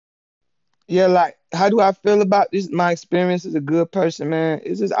Yeah, like, how do I feel about this? My experience as a good person, man.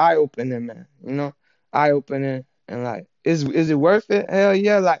 It's just eye opening, man. Eye opening, and like, is it worth it? Hell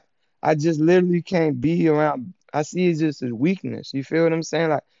yeah. Like, I just literally can't be around. I see it just as weakness. You feel what I'm saying?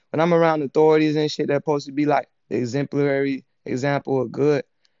 Like, when I'm around authorities and shit, they're supposed to be like the exemplary example of good,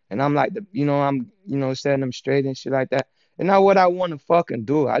 and I'm like I'm setting them straight and shit like that. And not what I want to fucking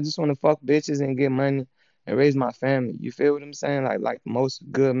do. I just want to fuck bitches and get money and raise my family. You feel what I'm saying? Like most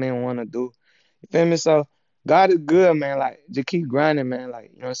good men want to do. You feel me? So God is good, man. Like, just keep grinding, man.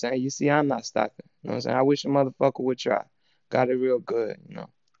 Like, you know what I'm saying? You see, I'm not stopping. You know what I'm saying? I wish a motherfucker would try. God is real good, you know.